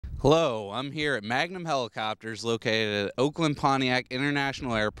Hello, I'm here at Magnum Helicopters located at Oakland Pontiac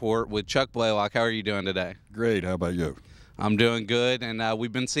International Airport with Chuck Blaylock. How are you doing today? Great. How about you? I'm doing good, and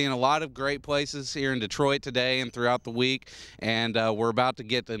we've been seeing a lot of great places here in Detroit today and throughout the week, and we're about to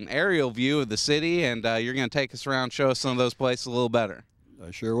get an aerial view of the city, and you're going to take us around, show us some of those places a little better.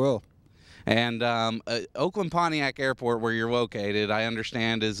 I sure will. And Oakland Pontiac Airport, where you're located, I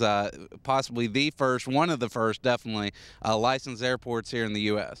understand is possibly the first, one of the first, definitely, licensed airports here in the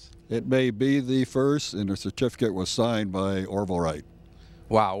U.S. It may be the first, and the certificate was signed by Orville Wright.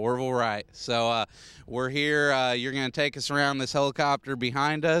 Wow, Orville Wright. So we're here. You're going to take us around this helicopter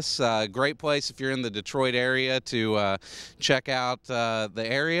behind us. Great place if you're in the Detroit area to check out the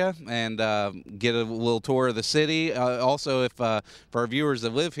area and get a little tour of the city. Also, if for our viewers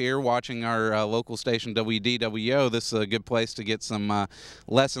that live here watching our local station WDWO, this is a good place to get some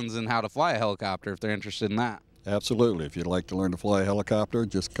lessons in how to fly a helicopter if they're interested in that. Absolutely. If you'd like to learn to fly a helicopter,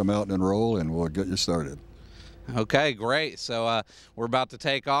 just come out and enroll, and we'll get you started. Okay, great. So we're about to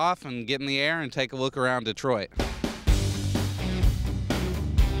take off and get in the air and take a look around Detroit.